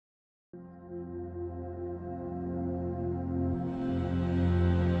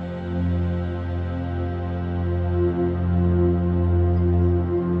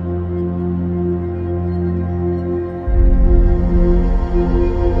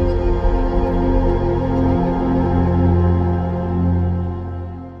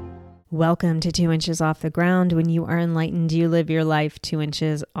Welcome to 2 Inches Off the Ground. When you are enlightened, you live your life 2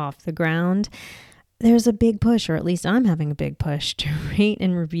 inches off the ground. There's a big push, or at least I'm having a big push, to rate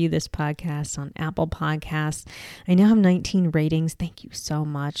and review this podcast on Apple Podcasts. I now have 19 ratings. Thank you so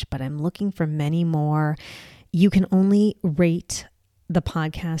much, but I'm looking for many more. You can only rate the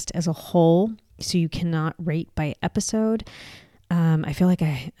podcast as a whole, so you cannot rate by episode. I feel like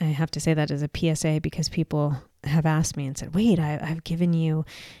I have to say that as a PSA because people have asked me and said, wait, I've given you,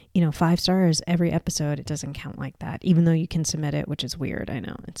 5 stars every episode. It doesn't count like that, even though you can submit it, which is weird. I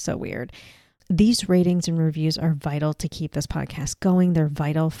know, it's so weird. These ratings and reviews are vital to keep this podcast going. They're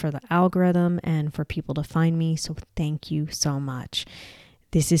vital for the algorithm and for people to find me. So thank you so much.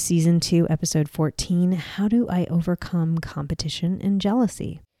 This is season 2, episode 14. How do I overcome competition and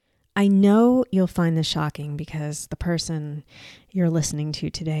jealousy? I know you'll find this shocking because the person you're listening to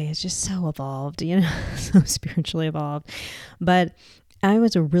today is just so evolved, so spiritually evolved. But I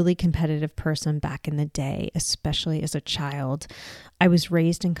was a really competitive person back in the day, especially as a child. I was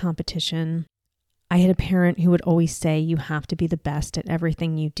raised in competition. I had a parent who would always say, you have to be the best at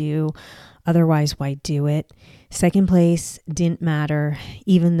everything you do. Otherwise, why do it? Second place didn't matter,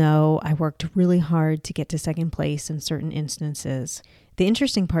 even though I worked really hard to get to second place in certain instances. The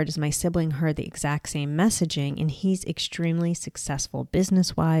interesting part is my sibling heard the exact same messaging, and he's extremely successful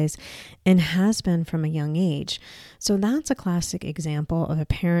business-wise and has been from a young age. So that's a classic example of a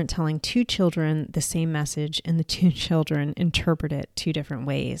parent telling 2 children the same message, and the 2 children interpret it 2 different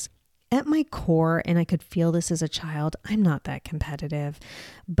ways. At my core, and I could feel this as a child, I'm not that competitive,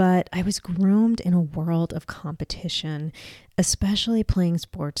 but I was groomed in a world of competition, especially playing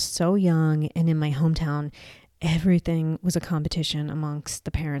sports so young, and in my hometown, everything was a competition amongst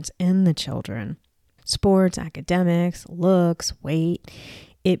the parents and the children. Sports, academics, looks, weight.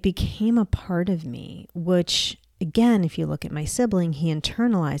 It became a part of me, which, again, if you look at my sibling, he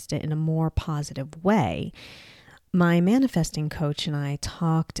internalized it in a more positive way. My manifesting coach and I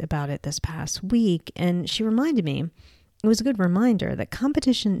talked about it this past week, and she reminded me, it was a good reminder that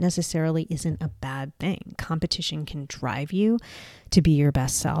competition necessarily isn't a bad thing. Competition can drive you to be your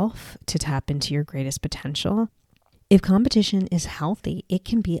best self, to tap into your greatest potential. If competition is healthy, it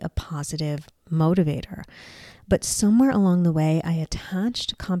can be a positive motivator. But somewhere along the way, I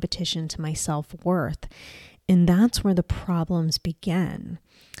attached competition to my self-worth, and that's where the problems began.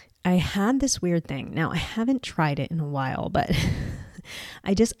 I had this weird thing. Now, I haven't tried it in a while, but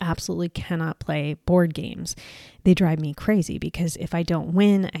I just absolutely cannot play board games. They drive me crazy because if I don't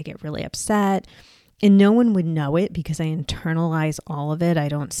win, I get really upset. And no one would know it because I internalize all of it. I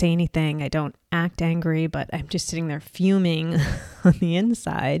don't say anything. I don't act angry, but I'm just sitting there fuming on the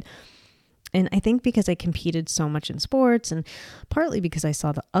inside. And I think because I competed so much in sports and partly because I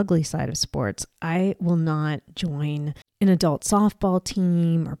saw the ugly side of sports, I will not join an adult softball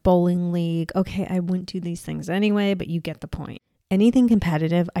team or bowling league. Okay, I wouldn't do these things anyway, but you get the point. Anything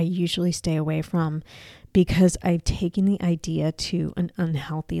competitive, I usually stay away from because I've taken the idea to an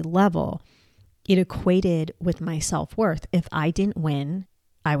unhealthy level. It equated with my self-worth. If I didn't win,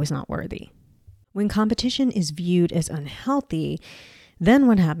 I was not worthy. When competition is viewed as unhealthy, then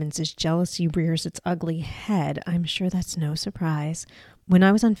what happens is jealousy rears its ugly head. I'm sure that's no surprise. When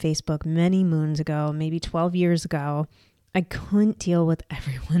I was on Facebook many moons ago, maybe 12 years ago, I couldn't deal with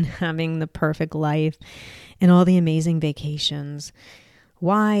everyone having the perfect life and all the amazing vacations.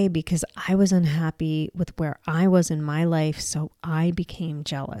 Why? Because I was unhappy with where I was in my life, so I became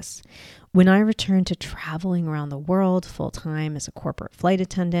jealous. When I returned to traveling around the world full-time as a corporate flight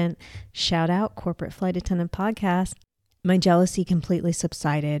attendant, shout out Corporate Flight Attendant Podcast, my jealousy completely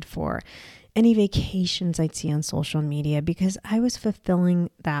subsided for any vacations I'd see on social media because I was fulfilling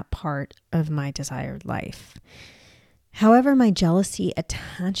that part of my desired life. However, my jealousy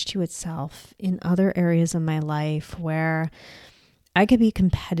attached to itself in other areas of my life where I could be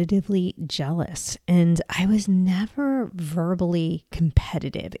competitively jealous, and I was never verbally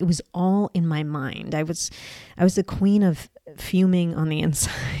competitive. It was all in my mind. I was the queen of fuming on the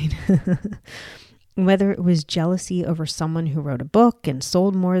inside. Whether it was jealousy over someone who wrote a book and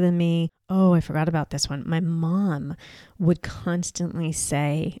sold more than me. Oh, I forgot about this one. My mom would constantly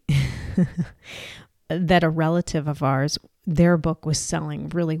say that a relative of ours, their book was selling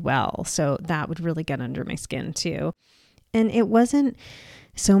really well. So that would really get under my skin too. And it wasn't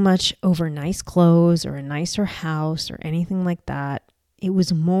so much over nice clothes or a nicer house or anything like that. It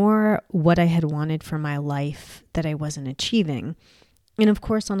was more what I had wanted for my life that I wasn't achieving. And of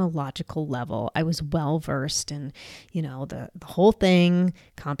course, on a logical level, I was well versed in, the whole thing.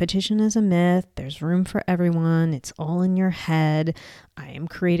 Competition is a myth. There's room for everyone. It's all in your head. I am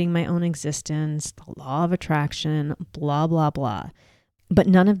creating my own existence. The law of attraction, blah, blah, blah. But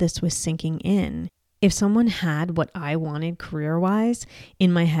none of this was sinking in. If someone had what I wanted career-wise,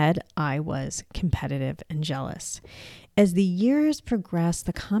 in my head, I was competitive and jealous. As the years progressed,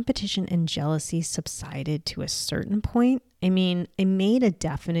 the competition and jealousy subsided to a certain point. I made a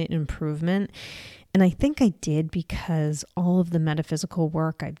definite improvement. And I think I did because all of the metaphysical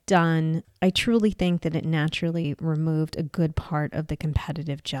work I've done, I truly think that it naturally removed a good part of the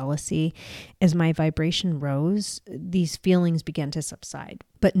competitive jealousy. As my vibration rose, these feelings began to subside,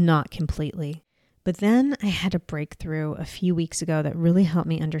 but not completely. But then I had a breakthrough a few weeks ago that really helped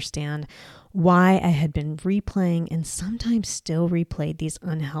me understand why I had been replaying and sometimes still replayed these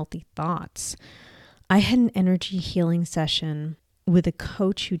unhealthy thoughts. I had an energy healing session with a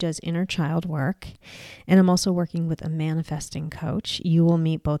coach who does inner child work, and I'm also working with a manifesting coach. You will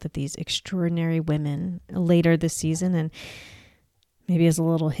meet both of these extraordinary women later this season, and maybe as a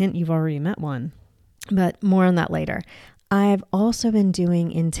little hint, you've already met one, but more on that later. I've also been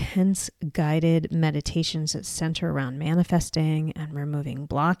doing intense guided meditations that center around manifesting and removing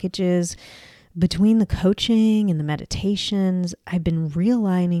blockages. Between the coaching and the meditations, I've been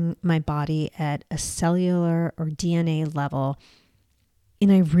realigning my body at a cellular or DNA level.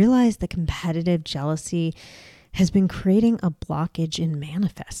 And I realized the competitive jealousy has been creating a blockage in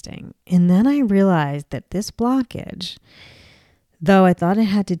manifesting. And then I realized that this blockage, though I thought it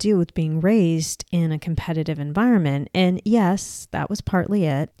had to do with being raised in a competitive environment, and yes, that was partly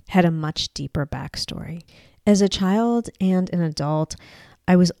it, had a much deeper backstory. As a child and an adult,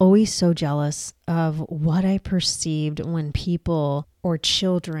 I was always so jealous of what I perceived when people or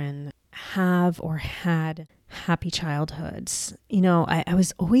children have or had happy childhoods. I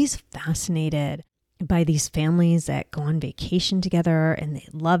was always fascinated by these families that go on vacation together and they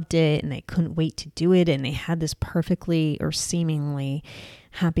loved it and they couldn't wait to do it. And they had this perfectly or seemingly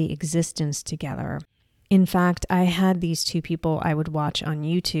happy existence together. In fact, I had these two people I would watch on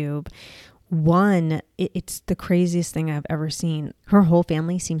YouTube. One, it's the craziest thing I've ever seen. Her whole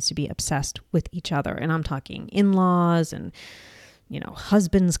family seems to be obsessed with each other. And I'm talking in-laws and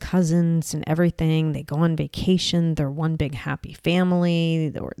husbands, cousins, and everything. They go on vacation. They're one big happy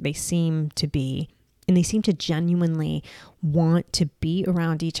family, or they seem to be. And they seem to genuinely want to be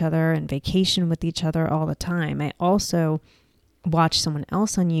around each other and vacation with each other all the time. I also watched someone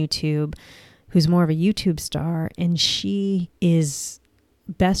else on YouTube who's more of a YouTube star, and she is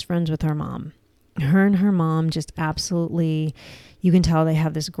best friends with her mom. Her and her mom just absolutely, you can tell they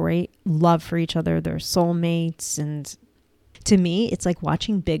have this great love for each other. They're soulmates. And to me, it's like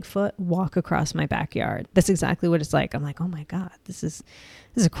watching Bigfoot walk across my backyard. That's exactly what it's like. I'm like, oh my God, this is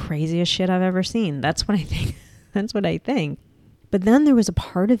the craziest shit I've ever seen. That's what I think. That's what I think. But then there was a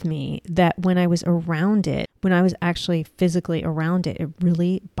part of me that when I was around it, when I was actually physically around it, it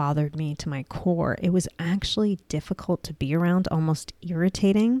really bothered me to my core. It was actually difficult to be around, almost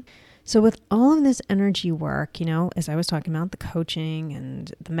irritating. So with all of this energy work, as I was talking about the coaching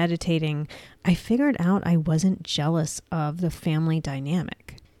and the meditating, I figured out I wasn't jealous of the family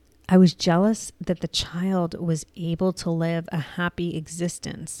dynamic. I was jealous that the child was able to live a happy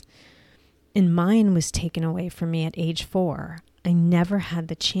existence, and mine was taken away from me at age 4. I never had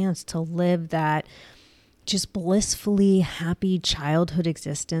the chance to live that just blissfully happy childhood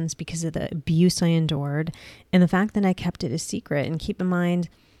existence because of the abuse I endured and the fact that I kept it a secret. And keep in mind,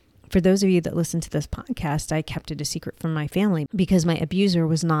 for those of you that listen to this podcast, I kept it a secret from my family because my abuser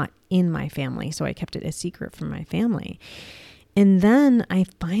was not in my family. So I kept it a secret from my family. And then I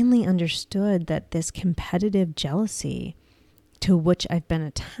finally understood that this competitive jealousy to which I've been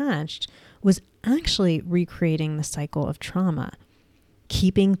attached was actually recreating the cycle of trauma,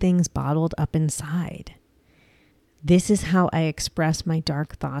 keeping things bottled up inside. This is how I express my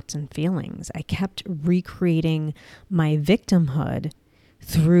dark thoughts and feelings. I kept recreating my victimhood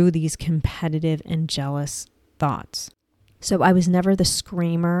through these competitive and jealous thoughts. So I was never the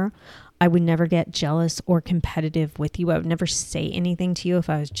screamer. I would never get jealous or competitive with you. I would never say anything to you if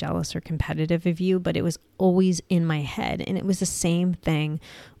I was jealous or competitive of you, but it was always in my head. And it was the same thing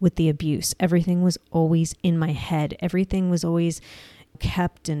with the abuse. Everything was always in my head. Everything was always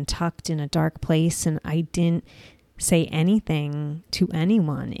kept and tucked in a dark place, and I didn't say anything to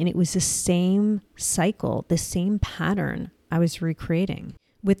anyone. And it was the same cycle, the same pattern I was recreating.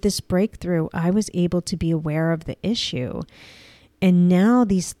 With this breakthrough, I was able to be aware of the issue. And now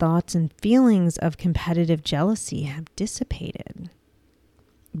these thoughts and feelings of competitive jealousy have dissipated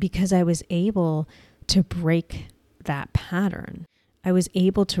because I was able to break that pattern. I was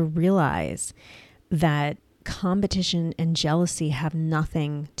able to realize that competition and jealousy have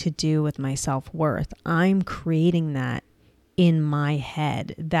nothing to do with my self-worth. I'm creating that in my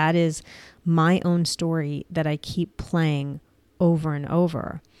head. That is my own story that I keep playing over and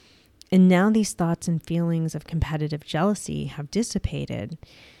over. And now these thoughts and feelings of competitive jealousy have dissipated.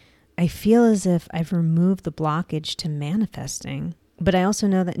 I feel as if I've removed the blockage to manifesting, but I also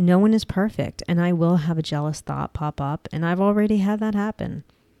know that no one is perfect and I will have a jealous thought pop up, and I've already had that happen.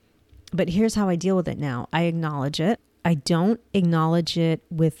 But here's how I deal with it now. I acknowledge it. I don't acknowledge it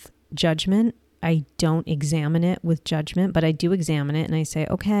with judgment. I don't examine it with judgment, but I do examine it and I say,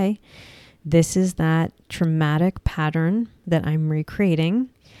 okay, this is that traumatic pattern that I'm recreating.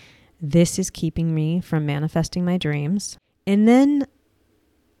 This is keeping me from manifesting my dreams. And then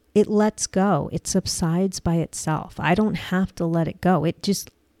it lets go. It subsides by itself. I don't have to let it go. It just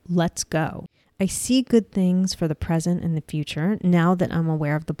lets go. I see good things for the present and the future now that I'm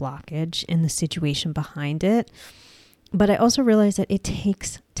aware of the blockage and the situation behind it. But I also realize that it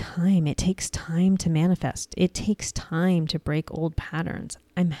takes time. It takes time to manifest. It takes time to break old patterns.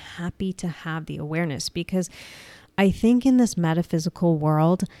 I'm happy to have the awareness because I think in this metaphysical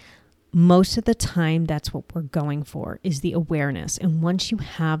world, most of the time that's what we're going for is the awareness. And once you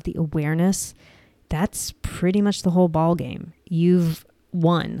have the awareness, that's pretty much the whole ball game. You've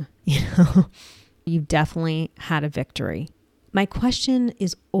won, You've definitely had a victory. My question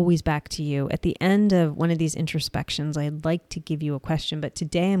is always back to you. At the end of one of these introspections, I'd like to give you a question, but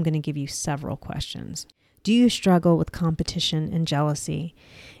today I'm going to give you several questions. Do you struggle with competition and jealousy?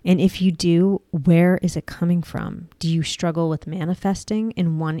 And if you do, where is it coming from? Do you struggle with manifesting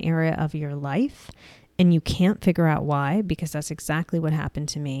in one area of your life and you can't figure out why? Because that's exactly what happened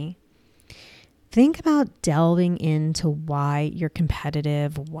to me. Think about delving into why you're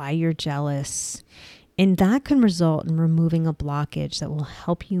competitive, why you're jealous. And that can result in removing a blockage that will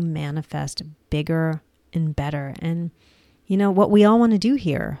help you manifest bigger and better. And what we all want to do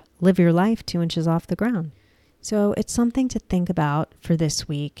here, live your life 2 inches off the ground. So it's something to think about for this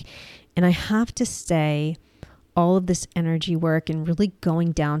week. And I have to say, all of this energy work and really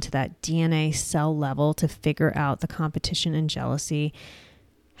going down to that DNA cell level to figure out the competition and jealousy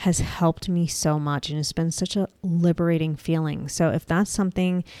has helped me so much, and it's been such a liberating feeling. So if that's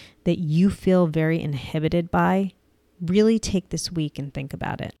something that you feel very inhibited by, really take this week and think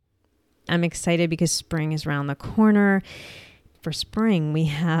about it. I'm excited because spring is around the corner. For spring, we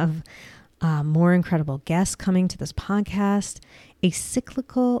have more incredible guests coming to this podcast, a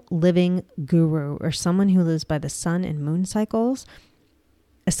cyclical living guru or someone who lives by the sun and moon cycles,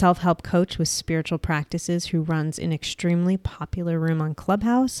 a self-help coach with spiritual practices who runs an extremely popular room on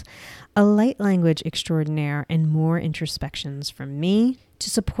Clubhouse, a light language extraordinaire, and more introspections from me.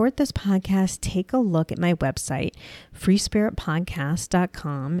 To support this podcast, take a look at my website,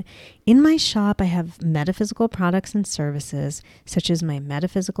 freespiritpodcast.com. In my shop, I have metaphysical products and services, such as my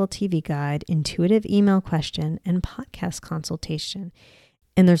metaphysical TV guide, intuitive email question, and podcast consultation.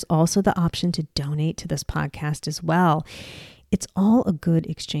 And there's also the option to donate to this podcast as well. It's all a good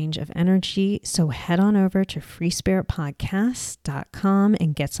exchange of energy, so head on over to freespiritpodcast.com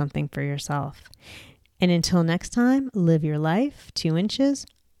and get something for yourself. And until next time, live your life 2 inches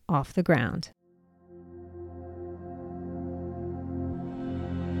off the ground.